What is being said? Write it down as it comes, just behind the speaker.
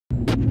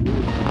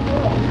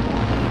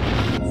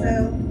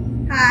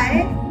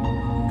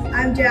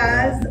I'm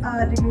Jazz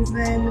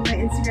DeGuzman. My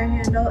Instagram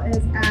handle is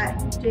at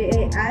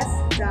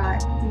jas.dgzmn.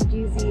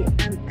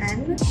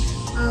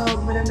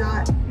 When I'm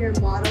not here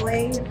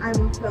modeling, I'm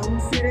a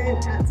film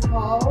student at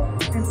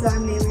DePaul, and so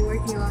I'm mainly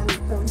working on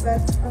film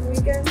sets on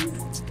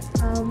weekends.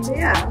 But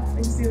yeah,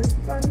 I just do this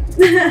for fun.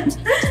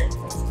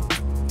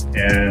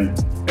 And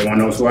everyone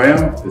knows who I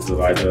am. This is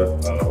Elijah.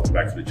 Welcome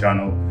back to the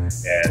channel.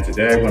 And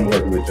today I'm going to be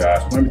working with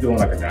Josh. We're going to be doing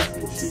like a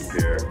natural shoot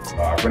here.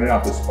 I rented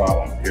out this spot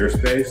on Pier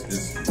Space.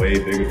 It's way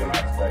bigger than I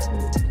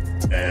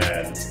expected.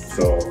 And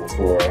so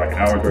for like an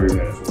hour and 30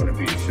 minutes, we're going to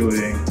be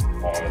shooting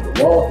on the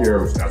wall here,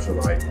 which is natural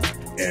light.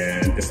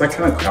 And it's like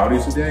kind of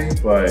cloudy today,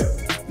 but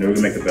we're going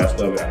to make the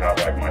best of it. I have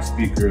like my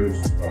speakers,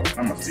 not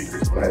my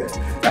speakers, but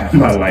I have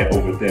my light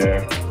over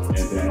there. And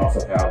then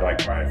also have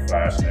like my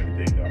flash and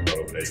everything that I put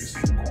over there. You can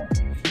see in the corner.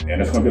 And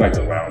it's gonna be like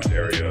the lounge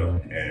area,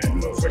 and you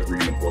know, it's like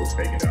reading books,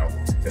 hanging out.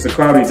 It's a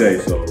cloudy day,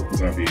 so we're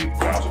gonna be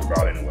lounging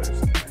about anyways.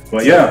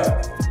 But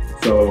yeah,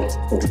 so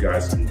hope you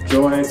guys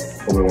enjoy.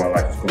 Hope everyone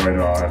likes what's going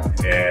on,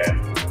 and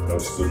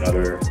this is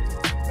another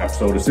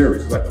episode of the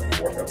series. It's like the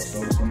 4th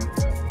episode or something like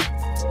that.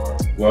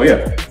 Well,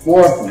 yeah,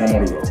 4, one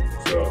more to go.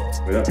 So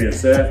with that being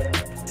said,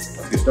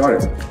 let's get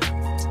started.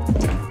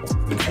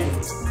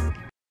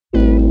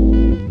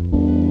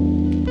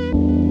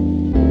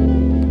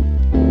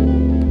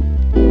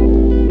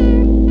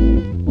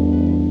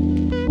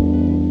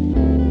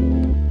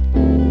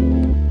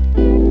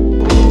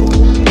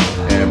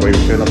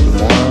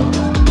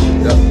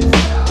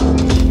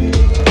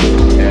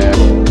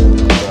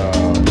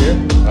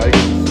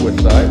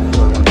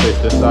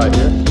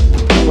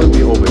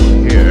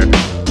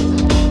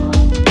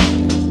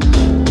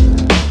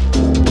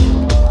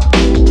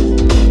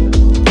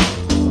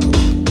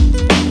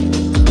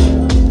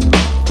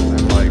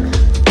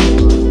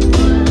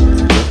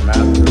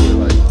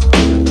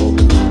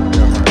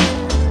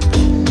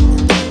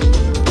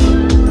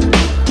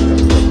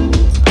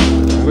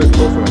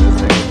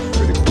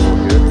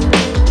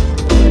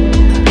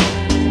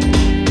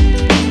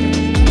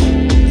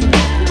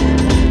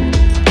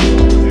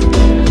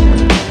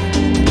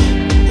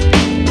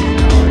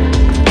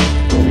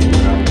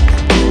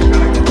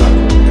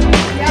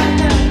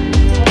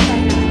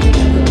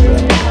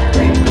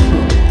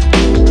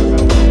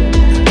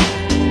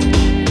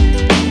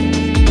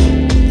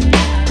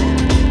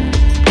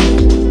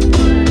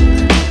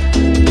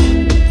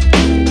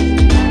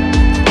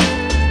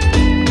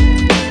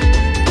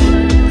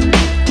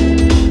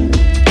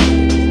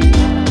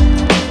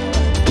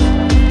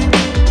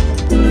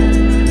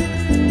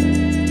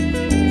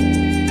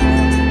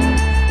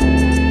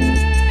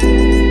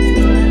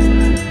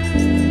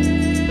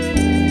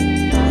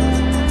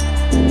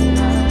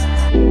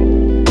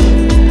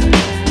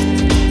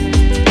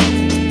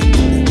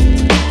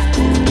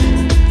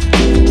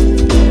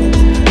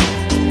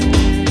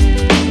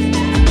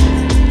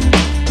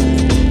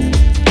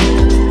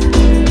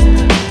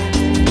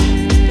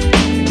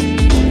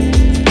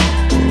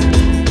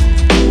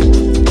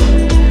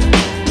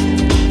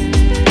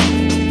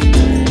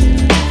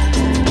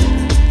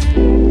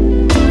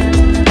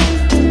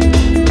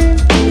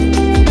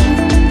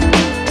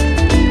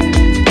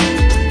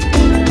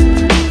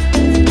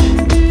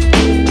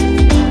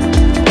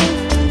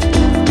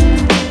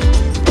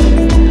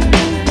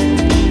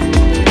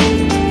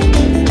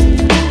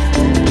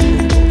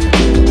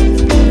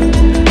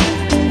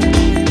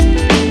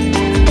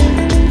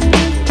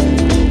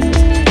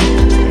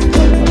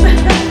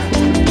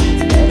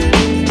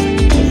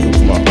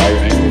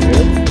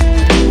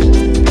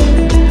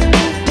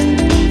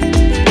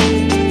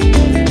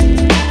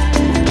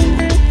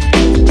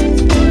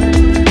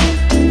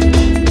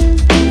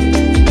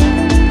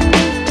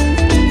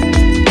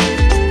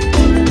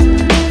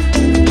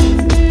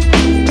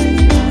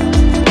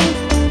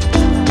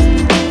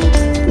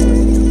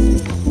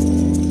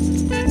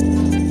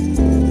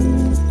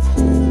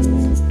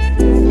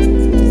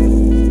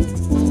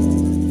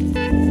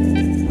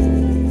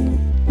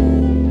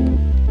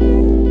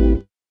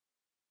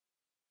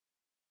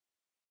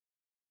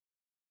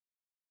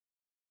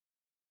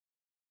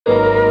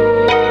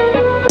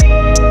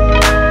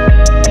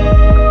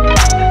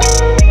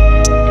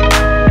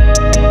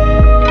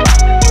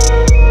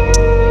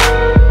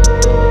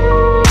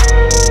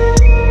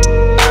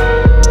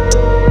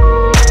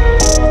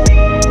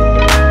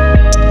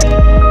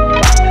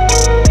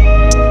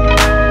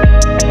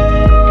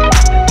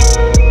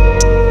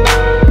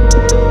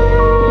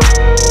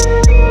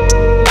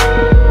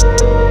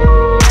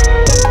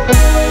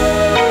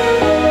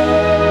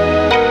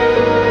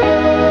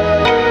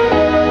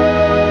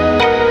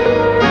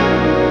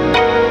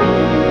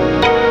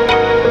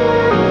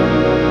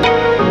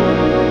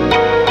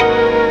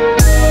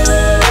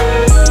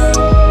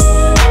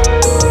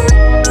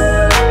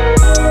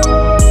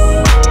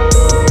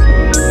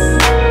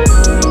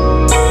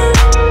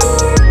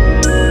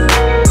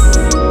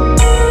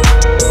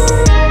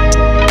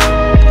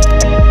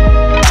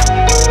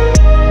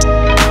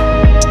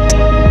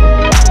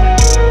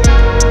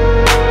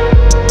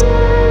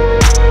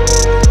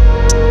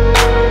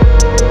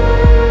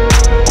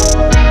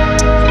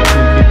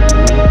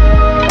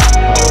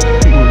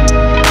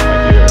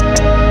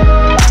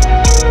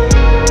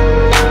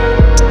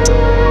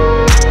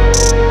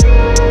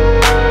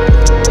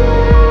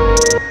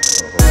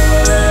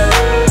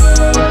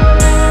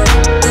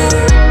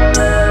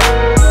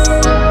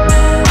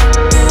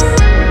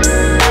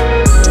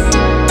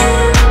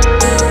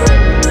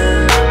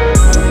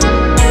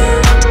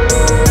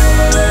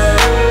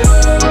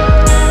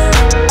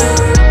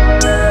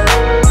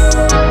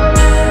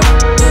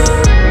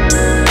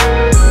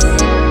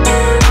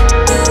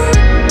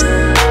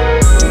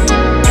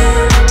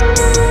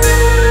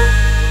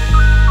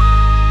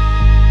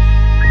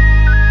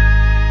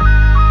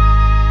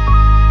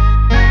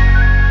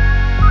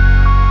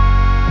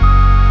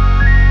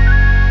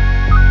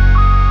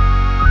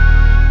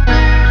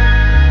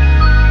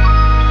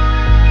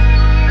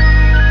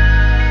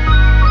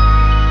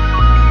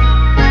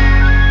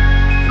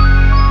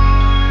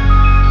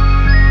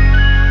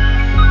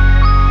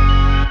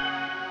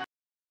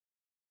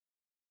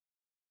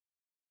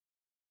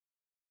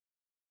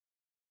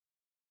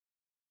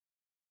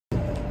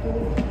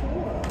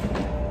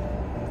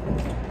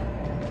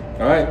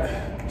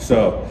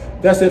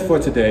 that's it for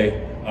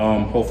today.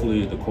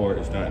 Hopefully the cord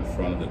is not in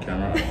front of the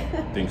camera.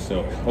 I think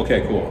so.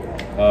 Okay, cool.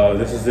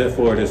 This is it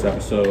for this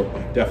episode.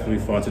 Definitely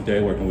fun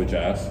today working with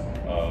Jazz.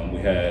 We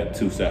had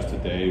 2 sets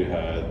today. We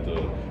had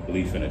the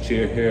leaf and a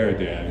chair here,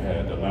 then we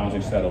had the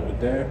lounging set over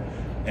there,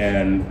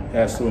 and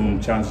had some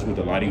challenges with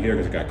the lighting here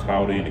because it got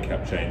cloudy and it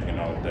kept changing and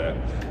all of that.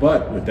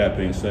 But with that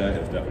being said,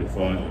 it was definitely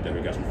fun. We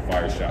definitely got some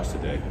fire shots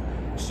today.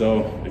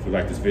 So if you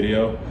like this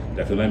video,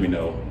 definitely let me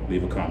know.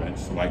 Leave a comment,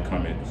 like,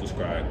 comment,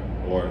 subscribe,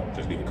 or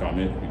just leave a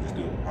comment. You just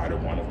do either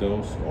one of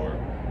those, or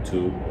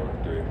 2 or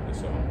 3.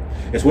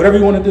 It's whatever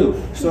you want to do.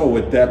 So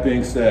with that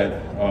being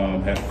said,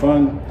 have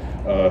fun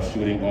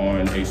shooting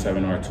on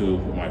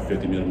A7R2 with my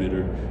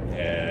 50mm,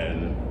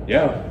 and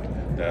yeah,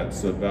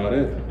 that's about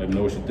it. Let me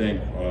know what you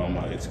think.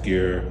 It's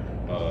gear.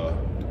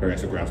 Her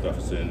Instagram stuff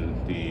is in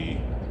the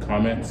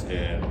comments,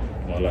 and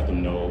want to let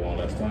them know one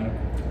last time.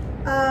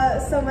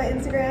 So my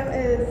Instagram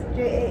is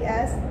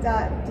jas.dgzmn.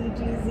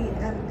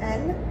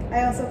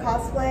 I also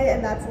cosplay,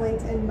 and that's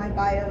linked in my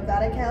bio of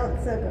that account,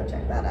 so go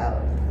check that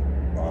out.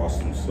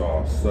 Awesome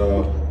sauce.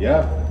 So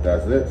yeah,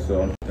 that's it.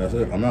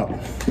 I'm out.